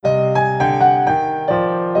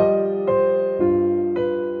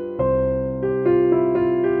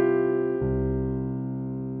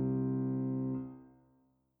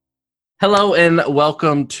Hello and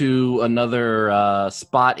welcome to another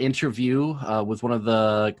spot interview with one of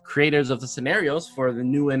the creators of the scenarios for the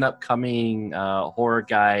new and upcoming horror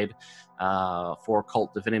guide for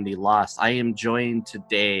Cult Divinity Lost. I am joined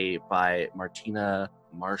today by Martyna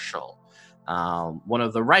Martial, one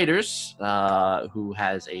of the writers who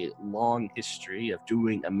has a long history of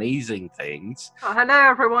doing amazing things. Hello,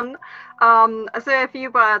 everyone. So a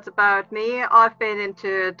few words about me. I've been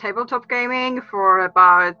into tabletop gaming for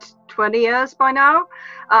about 20 years by now.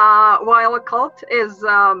 While Cult is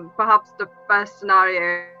perhaps the best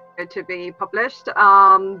scenario to be published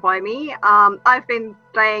by me. I've been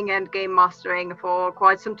playing and game mastering for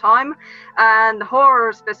quite some time, and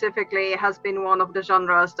horror specifically has been one of the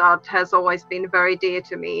genres that has always been very dear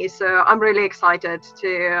to me. So I'm really excited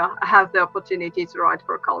to have the opportunity to write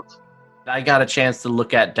for Cult. I got a chance to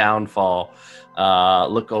look at Downfall,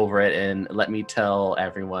 look over it, and let me tell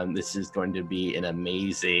everyone this is going to be an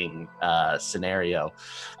amazing scenario.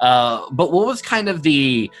 But what was kind of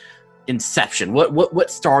the inception?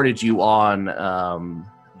 What started you on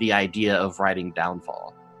the idea of writing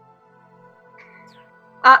Downfall?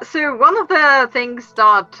 So one of the things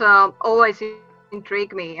that always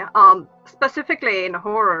intrigue me, specifically in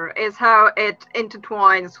horror, is how it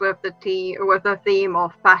intertwines with the theme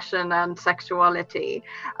of passion and sexuality.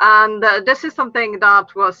 And this is something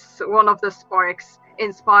that was one of the sparks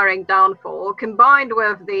inspiring Downfall, combined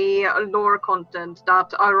with the lore content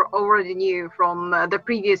that I already knew from the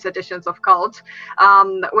previous editions of Cult,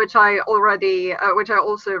 which I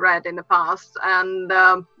also read in the past, and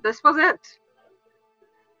this was it.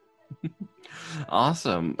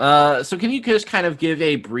 Awesome. So can you just kind of give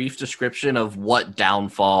a brief description of what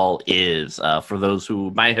Downfall is for those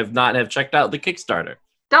who might not have checked out the Kickstarter?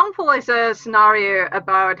 Downfall is a scenario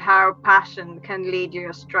about how passion can lead you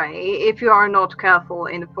astray if you are not careful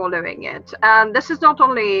in following it. And this is not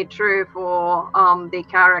only true for the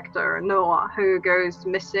character Noah, who goes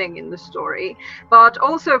missing in the story, but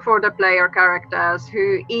also for the player characters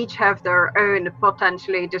who each have their own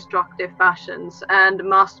potentially destructive passions and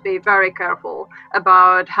must be very careful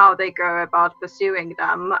about how they go about pursuing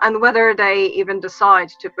them and whether they even decide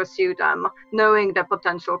to pursue them, knowing the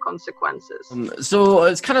potential consequences. So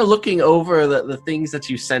it's kind of looking over the things that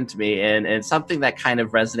you sent me, and something that kind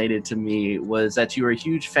of resonated to me was that you were a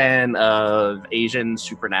huge fan of Asian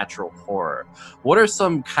supernatural horror. What are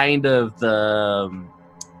some kind of the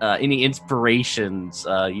any inspirations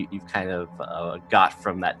you've kind of got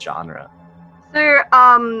from that genre? So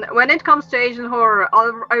when it comes to Asian horror,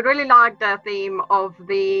 I really like the theme of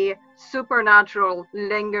the supernatural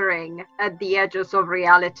lingering at the edges of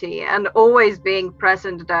reality and always being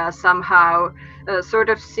present there somehow, sort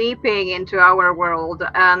of seeping into our world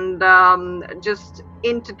and just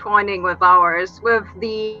intertwining with ours, with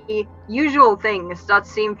the usual things that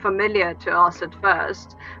seem familiar to us at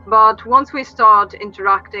first. But once we start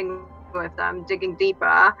interacting with them, digging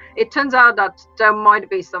deeper, it turns out that there might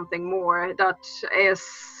be something more that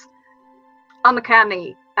is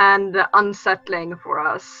uncanny and unsettling for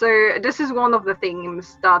us. So this is one of the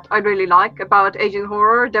themes that I really like about Asian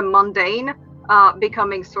horror, the mundane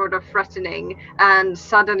becoming sort of threatening and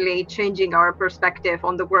suddenly changing our perspective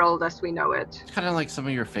on the world as we know it. Kind of like some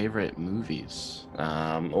of your favorite movies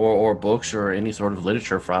or books or any sort of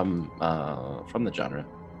literature from the genre.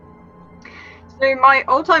 So my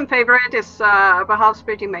all-time favorite is perhaps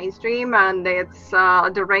pretty mainstream, and it's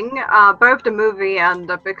The Ring, both the movie and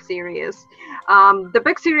the book series. The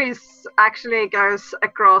book series actually goes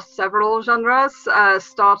across several genres,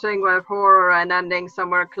 starting with horror and ending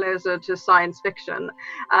somewhere closer to science fiction.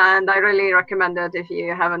 And I really recommend it if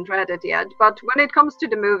you haven't read it yet. But when it comes to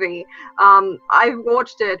the movie, I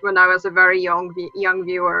watched it when I was a very young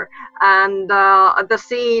viewer, and the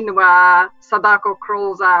scene where Sadako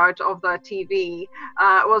crawls out of the TV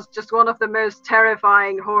was just one of the most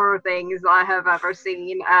terrifying horror things I have ever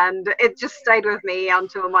seen, and it just stayed with me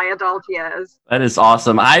until my adult years. That is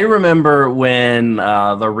awesome. I remember when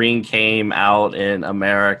The Ring came out in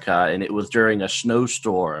America, and it was during a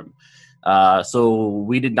snowstorm. So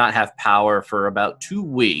we did not have power for about 2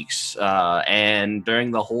 weeks, and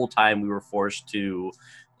during the whole time we were forced to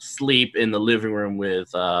sleep in the living room with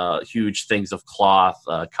huge things of cloth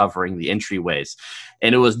covering the entryways.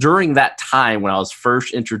 And it was during that time when I was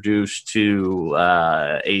first introduced to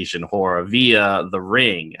Asian horror via The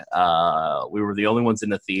Ring. We were the only ones in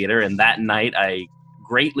the theater, and that night I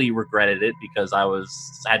greatly regretted it because I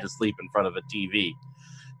had to sleep in front of a TV.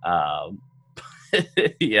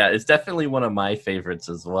 Yeah, it's definitely one of my favorites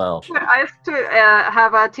as well. I used to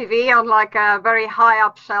have a TV on like a very high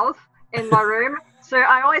up shelf in my room. So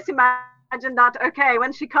I always imagine imagine that, okay,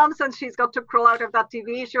 when she comes and she's got to crawl out of that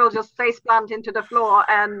TV, she'll just face plant into the floor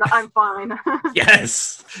and I'm fine.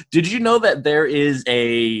 Yes. Did you know that there is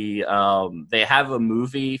they have a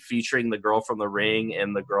movie featuring the girl from The Ring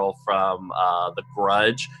and the girl from The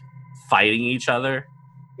Grudge fighting each other?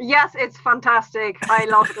 Yes, it's fantastic. I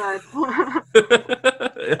love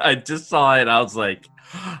it. I just saw it. I was like,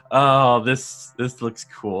 oh, this looks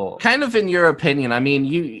cool. Kind of in your opinion, I mean,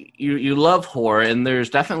 you love horror, and there's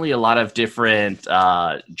definitely a lot of different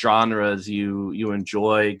genres you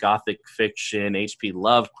enjoy. Gothic fiction, H.P.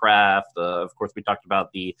 Lovecraft. Of course, we talked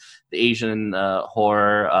about the Asian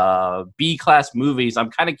horror, B-class movies. I'm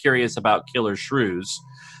kind of curious about Killer Shrews.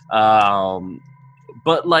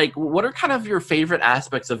 But like, what are kind of your favorite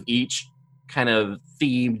aspects of each kind of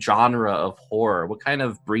theme genre of horror? What kind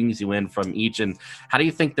of brings you in from each, and how do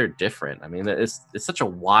you think they're different? I mean, it's such a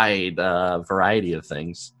wide variety of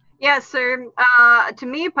things. Yeah, so to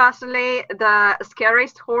me personally, the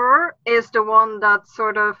scariest horror is the one that's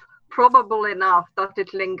sort of probable enough that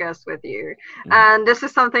it lingers with you. And this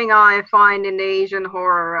is something I find in Asian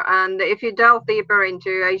horror. And if you delve deeper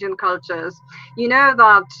into Asian cultures, you know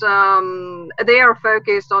that they are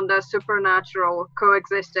focused on the supernatural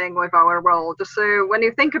coexisting with our world. So when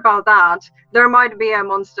you think about that, there might be a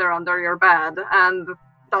monster under your bed, and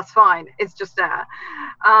that's fine. It's just there.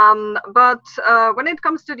 But when it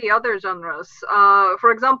comes to the other genres,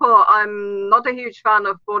 for example, I'm not a huge fan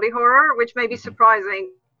of body horror, which may be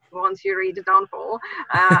surprising once you read Downfall,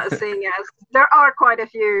 seeing as there are quite a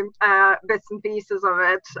few bits and pieces of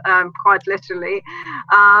it, quite literally.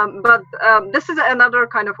 But this is another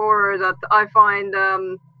kind of horror that I find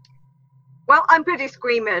well, I'm pretty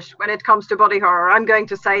squeamish when it comes to body horror. I'm going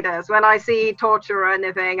to say this. When I see torture or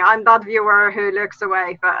anything, I'm that viewer who looks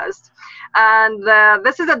away first. And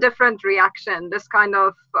this is a different reaction, this kind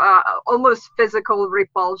of almost physical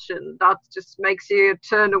repulsion that just makes you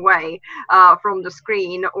turn away from the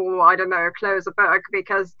screen, or, I don't know, close a book,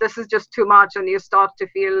 because this is just too much and you start to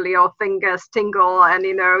feel your fingers tingle and,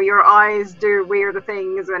 you know, your eyes do weird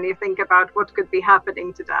things when you think about what could be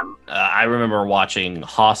happening to them. I remember watching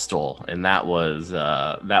Hostel, and that was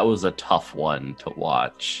a tough one to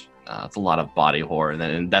watch. It's a lot of body horror,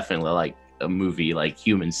 and definitely like a movie like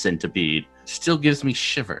Human Centipede still gives me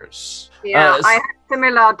shivers. Yeah, I had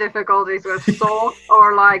similar difficulties with Saw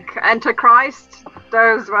or like Antichrist.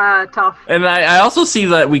 Those were tough. And I also see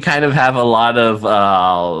that we kind of have a lot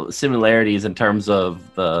of similarities in terms of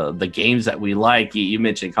the games that we like. You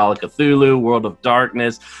mentioned Call of Cthulhu, World of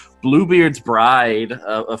Darkness. Bluebeard's Bride,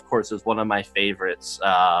 of course, is one of my favorites,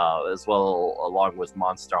 as well, along with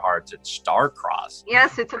Monster Hearts and Starcross.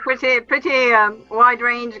 Yes, it's a pretty wide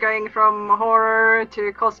range, going from horror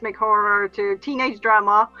to cosmic horror to teenage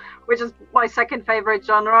drama, which is my second favorite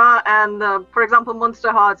genre. And for example,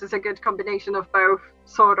 Monster Hearts is a good combination of both,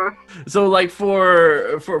 sort of. So, like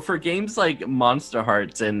for games like Monster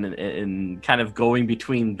Hearts and kind of going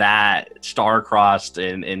between that, Starcrossed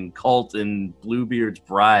and Cult and Bluebeard's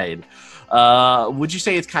Bride, would you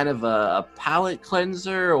say it's kind of a palate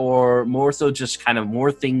cleanser, or more so just kind of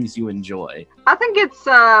more things you enjoy? I think it's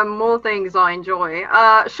more things I enjoy.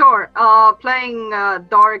 Sure, playing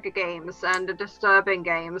dark games and disturbing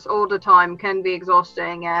games all the time can be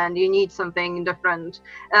exhausting, and you need something different.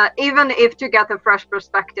 Even if to get a fresh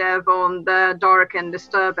perspective on the dark and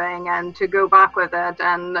disturbing, and to go back with it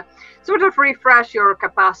and sort of refresh your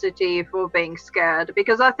capacity for being scared.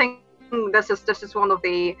 Because I think this is one of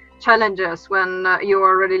the challenges when you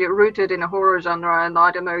are really rooted in a horror genre, and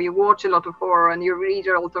I don't know, you watch a lot of horror and you read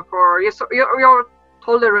a lot of horror, your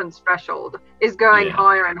tolerance threshold is going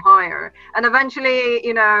higher and higher, and eventually,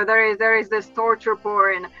 you know, there is this torture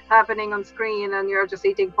porn happening on screen and you're just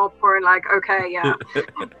eating popcorn like, okay, yeah.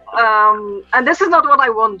 And this is not what I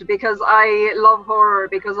want, because I love horror,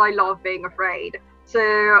 because I love being afraid.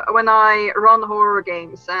 So when I run horror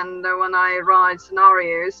games and when I write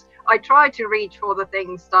scenarios, I try to reach for the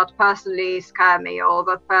things that personally scare me or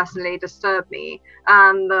that personally disturb me,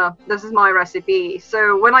 and this is my recipe.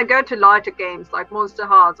 So when I go to lighter games like Monster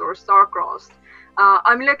Hearts or Starcrossed,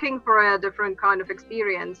 I'm looking for a different kind of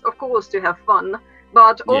experience, of course, to have fun,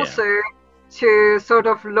 but also to sort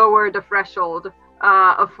of lower the threshold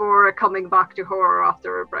for coming back to horror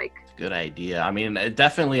after a break. Good idea. I mean,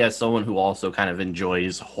 definitely as someone who also kind of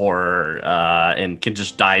enjoys horror and can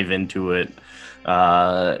just dive into it,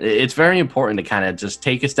 it's very important to kind of just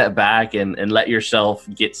take a step back and let yourself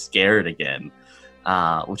get scared again,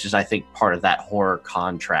 which is, I think, part of that horror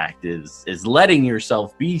contract is letting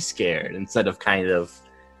yourself be scared instead of kind of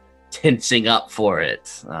tensing up for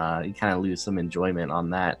it. You kind of lose some enjoyment on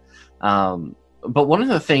that. But one of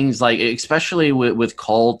the things, like especially with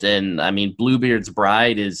Cult and I mean Bluebeard's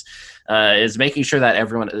Bride, is making sure that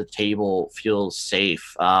everyone at the table feels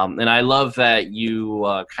safe. And I love that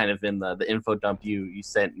you kind of in the info dump you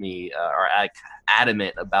sent me are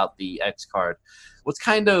adamant about the X card. What's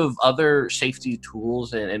kind of other safety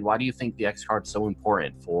tools, and why do you think the X card is so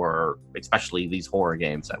important for especially these horror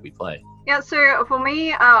games that we play? Yeah, so for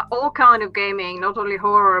me, all kind of gaming, not only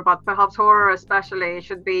horror, but perhaps horror especially,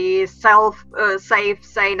 should be safe,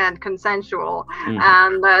 sane, and consensual. Mm-hmm.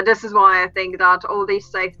 And this is why I think that all these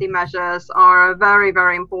safety measures are very,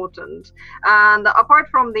 very important. And apart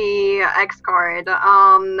from the X card,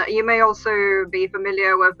 you may also be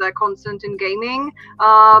familiar with the Consent in Gaming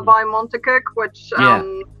by Montecook, which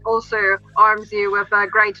also arms you with a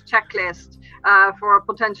great checklist for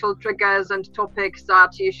potential triggers and topics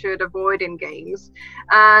that you should avoid in games.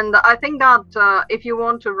 And I think that if you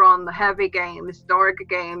want to run heavy games, dark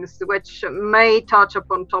games, which may touch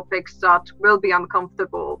upon topics that will be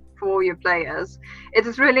uncomfortable for your players, it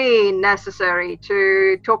is really necessary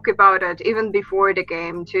to talk about it even before the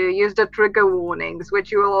game, to use the trigger warnings,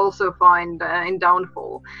 which you will also find in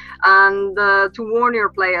Downfall, and to warn your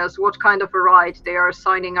players what kind of a ride they are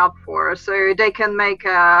signing up for, so they can make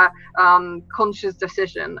a conscious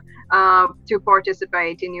decision to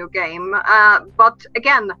participate in your game. But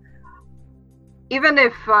again, even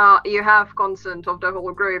if you have consent of the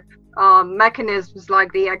whole group, mechanisms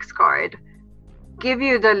like the X card give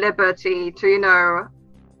you the liberty to,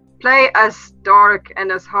 play as dark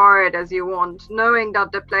and as hard as you want, knowing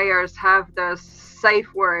that the players have the safe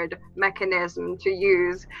word mechanism to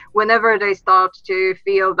use whenever they start to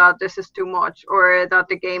feel that this is too much or that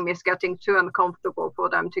the game is getting too uncomfortable for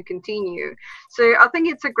them to continue. So I think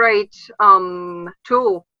it's a great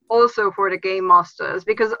tool also for the game masters,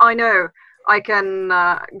 because I know I can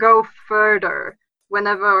go further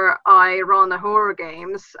whenever I run horror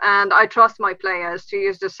games, and I trust my players to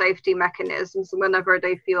use the safety mechanisms whenever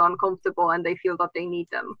they feel uncomfortable and they feel that they need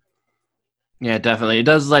them. Yeah, definitely. It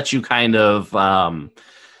does let you kind of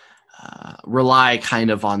rely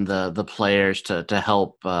kind of on the players to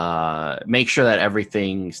help make sure that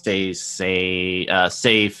everything stays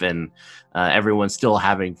safe and everyone's still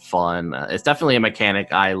having fun. It's definitely a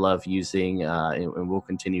mechanic I love using and will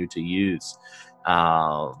continue to use.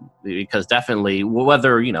 Because definitely,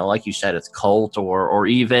 whether like you said, it's Cult or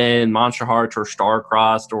even Monster Hearts or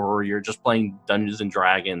Starcrossed, or you're just playing Dungeons and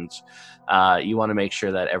Dragons, you want to make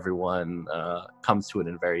sure that everyone comes to it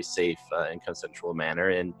in a very safe and consensual manner,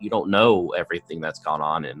 and you don't know everything that's gone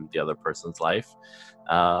on in the other person's life,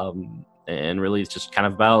 and really it's just kind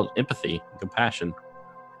of about empathy and compassion.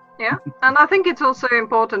 Yeah, and I think it's also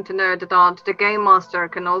important to note that the game master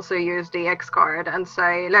can also use the X card and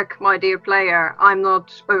say, look, my dear player, I'm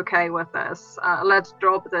not okay with this. Let's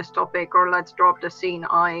drop this topic, or let's drop the scene.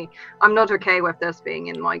 I'm not okay with this being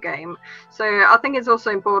in my game. So I think it's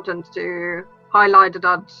also important to highlight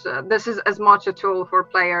that this is as much a tool for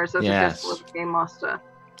players as it is for the game master.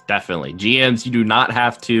 Definitely. GMs, you do not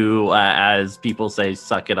have to, as people say,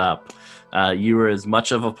 suck it up. You are as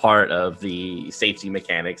much of a part of the safety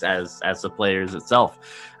mechanics as the players itself.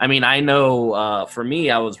 I mean, I know for me,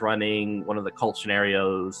 I was running one of the Cult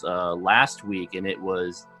scenarios last week, and it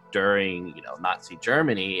was during Nazi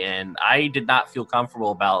Germany, and I did not feel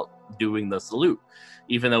comfortable about doing the salute,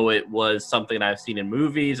 even though it was something I've seen in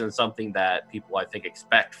movies and something that people I think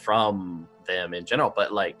expect from them in general.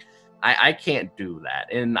 But like, I can't do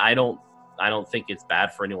that, and I don't think it's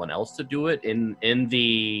bad for anyone else to do it in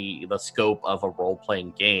the scope of a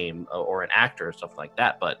role-playing game or an actor or stuff like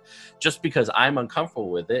that. But just because I'm uncomfortable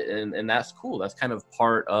with it, and that's cool. That's kind of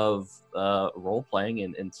part of role-playing,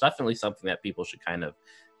 and it's definitely something that people should kind of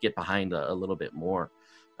get behind a little bit more.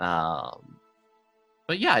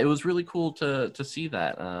 But yeah, it was really cool to see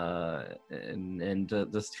that and to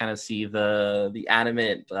just kind of see the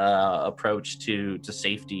adamant approach to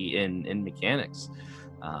safety in mechanics.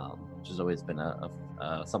 Which has always been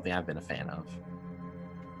something I've been a fan of.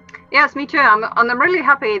 Yes, me too. I'm really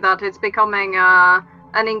happy that it's becoming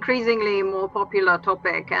an increasingly more popular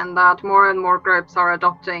topic, and that more and more groups are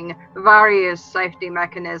adopting various safety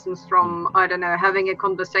mechanisms, from, I don't know, having a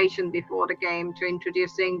conversation before the game to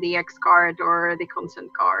introducing the X card or the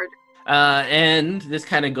consent card. And this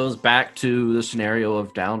kind of goes back to the scenario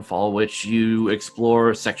of Downfall, which you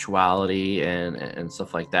explore sexuality and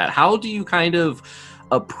stuff like that. How do you kind of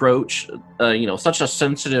approach such a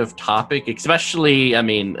sensitive topic, especially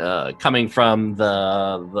coming from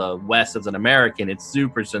the West as an American? It's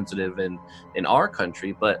super sensitive in our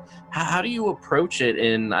country, but how do you approach it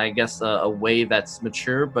in, I guess, a way that's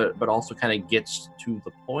mature but also kind of gets to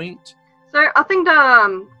the point? So I think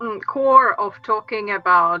the core of talking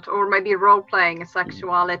about, or maybe role-playing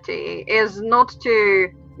sexuality, is not to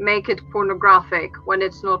make it pornographic when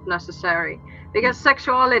it's not necessary. Because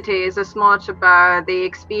sexuality is as much about the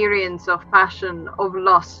experience of passion, of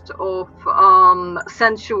lust, of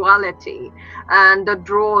sensuality, and the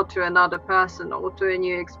draw to another person or to a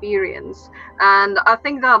new experience. And I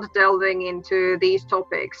think that delving into these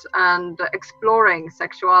topics and exploring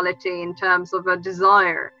sexuality in terms of a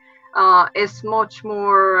desire is much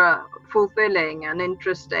more fulfilling and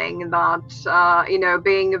interesting that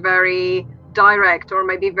being very direct or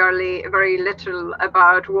maybe very very literal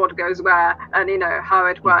about what goes where and how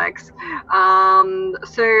it works.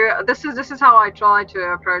 So this is how I try to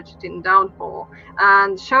approach it in Downfall,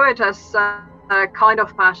 and show it as a kind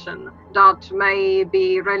of passion that may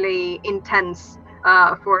be really intense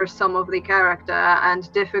for some of the character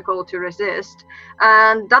and difficult to resist,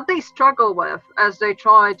 and that they struggle with as they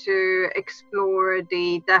try to explore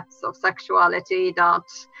the depths of sexuality that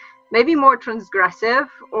may be more transgressive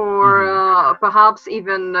or perhaps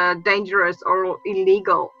even dangerous or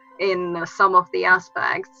illegal in some of the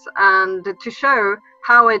aspects, and to show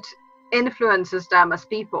how it influences them as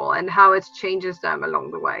people and how it changes them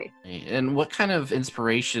along the way. And what kind of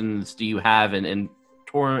inspirations do you have in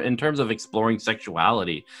terms of exploring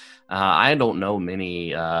sexuality? I don't know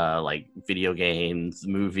many like video games,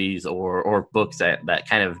 movies, or books that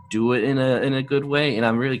kind of do it in a good way, and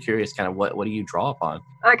I'm really curious, kind of what do you draw upon?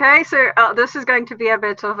 Okay, so this is going to be a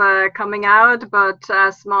bit of a coming out, but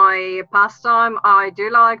as my pastime, I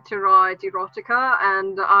do like to write erotica,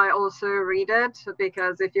 and I also read it,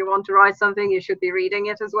 because if you want to write something, you should be reading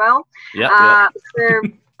it as well. Yeah. So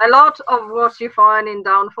a lot of what you find in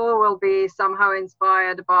Downfall will be somehow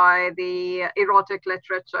inspired by the erotic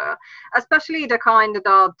literature, especially the kind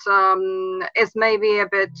that is maybe a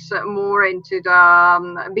bit more into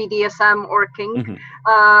the BDSM or kink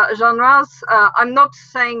genres. I'm not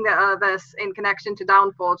saying this in connection to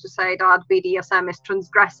Downfall to say that BDSM is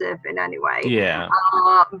transgressive in any way. Yeah.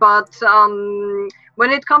 But when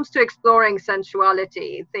it comes to exploring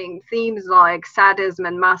sensuality, themes like sadism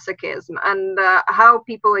and masochism, and how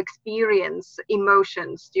people experience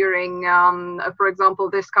emotions during, for example,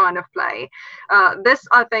 this kind of play, this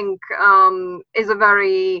I think is a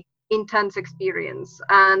very intense experience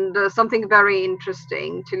and something very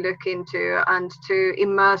interesting to look into and to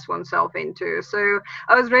immerse oneself into. So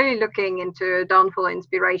I was really looking into Downfall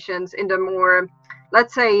inspirations in the more,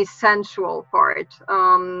 let's say, sensual part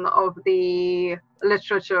of the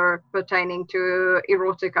literature pertaining to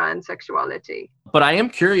erotica and sexuality. But I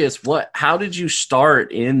am curious, how did you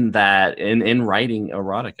start in that in writing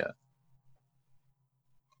erotica?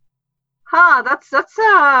 That's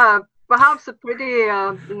perhaps a pretty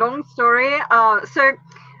long story.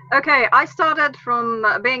 Okay, I started from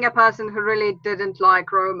being a person who really didn't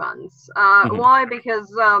like romance. Why?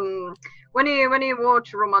 Because when you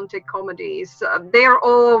watch romantic comedies, they're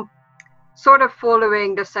all sort of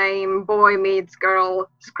following the same boy meets girl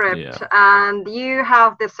script, and you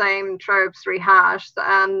have the same tropes rehashed.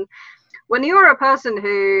 And when you're a person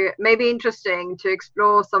who may be interesting to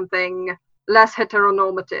explore something less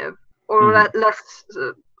heteronormative or less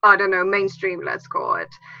I don't know, mainstream, let's call it,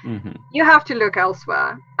 you have to look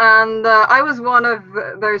elsewhere. And I was one of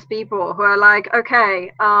those people who are like,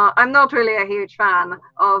 okay, I'm not really a huge fan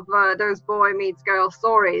of those boy meets girl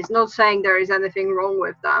stories. Not saying there is anything wrong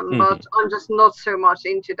with them, but I'm just not so much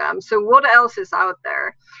into them. So what else is out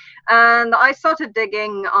there? And I started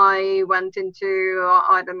digging. I went into,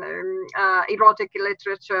 I don't know, erotic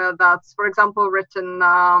literature that's, for example, written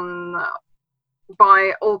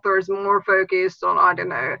by authors more focused on, I don't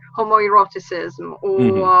know, homoeroticism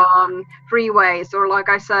or freeways, or like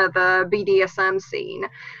I said, the BDSM scene.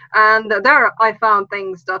 And there I found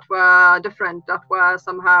things that were different, that were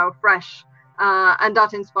somehow fresh. And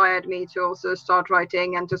that inspired me to also start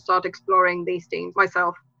writing and to start exploring these themes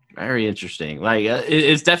myself. Very interesting. Like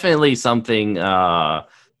it's definitely something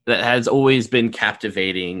that has always been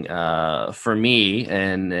captivating for me,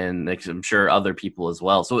 and I'm sure other people as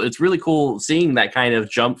well. So it's really cool seeing that kind of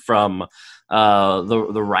jump from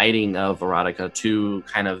the writing of erotica to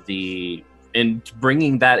kind of and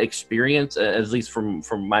bringing that experience, at least from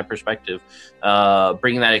my perspective,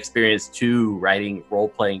 bringing that experience to writing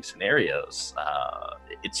role-playing scenarios.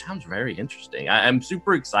 It sounds very interesting. I'm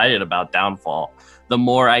super excited about Downfall. The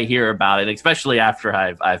more I hear about it, especially after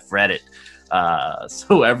I've read it.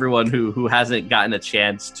 So everyone who hasn't gotten a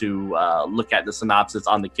chance to look at the synopsis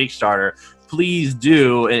on the Kickstarter, please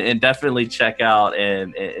do, and definitely check out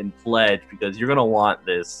and pledge, because you're gonna want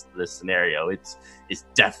this scenario. It's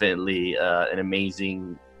definitely an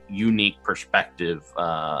amazing unique perspective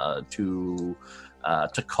to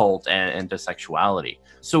cult and to sexuality.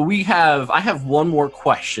 So I have one more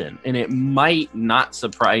question, and it might not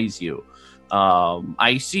surprise you.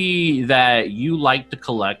 I see that you like to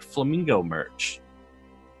collect flamingo merch.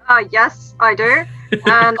 Yes, I do.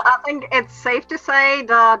 And I think it's safe to say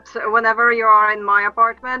that whenever you are in my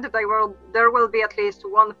apartment, there will be at least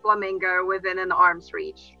one flamingo within an arm's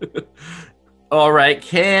reach. All right,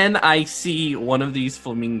 can I see one of these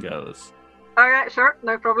flamingos? All right, sure,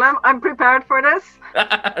 no problem. I'm prepared for this.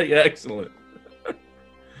 Yeah, excellent.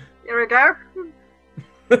 Here we go.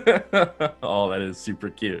 Oh, that is super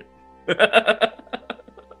cute.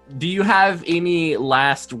 Do you have any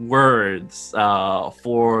last words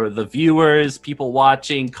for the viewers, people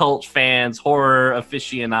watching, cult fans, horror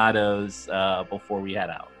aficionados before we head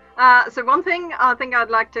out? So one thing I think I'd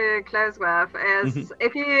like to close with is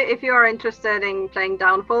if you are interested in playing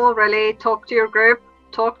Downfall, really talk to your group,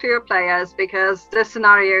 talk to your players, because this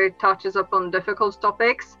scenario touches upon difficult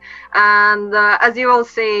topics, and as you will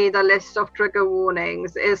see, the list of trigger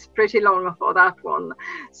warnings is pretty long for that one.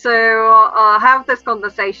 So have this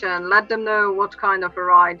conversation, let them know what kind of a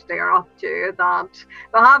ride they are up to, that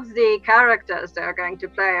perhaps the characters they are going to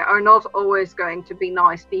play are not always going to be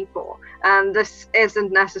nice people, and this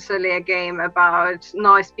isn't necessarily a game about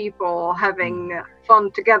nice people having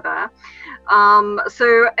fun together.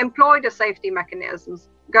 So employ the safety mechanisms,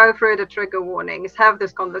 go through the trigger warnings, have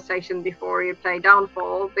this conversation before you play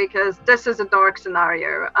Downfall, because this is a dark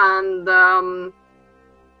scenario, and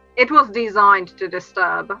it was designed to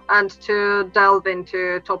disturb and to delve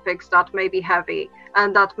into topics that may be heavy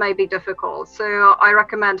and that may be difficult. So I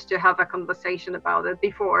recommend to have a conversation about it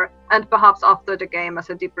before and perhaps after the game as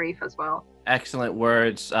a debrief as well. Excellent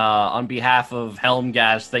words. On behalf of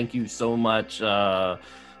Helmgast, thank you so much,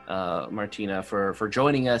 Martyna, for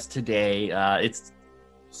joining us today. It's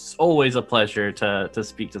always a pleasure to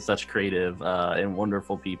speak to such creative and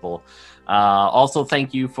wonderful people. Also,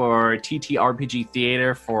 thank you for TTRPG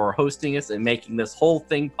Theater for hosting us and making this whole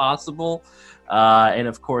thing possible. And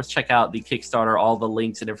of course, check out the Kickstarter. All the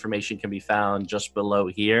links and information can be found just below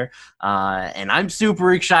here. And I'm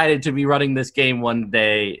super excited to be running this game one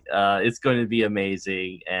day. It's going to be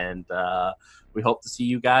amazing. And we hope to see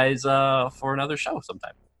you guys for another show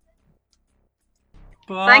sometime.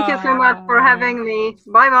 Bye. Thank you so much for having me.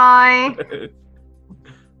 Bye-bye.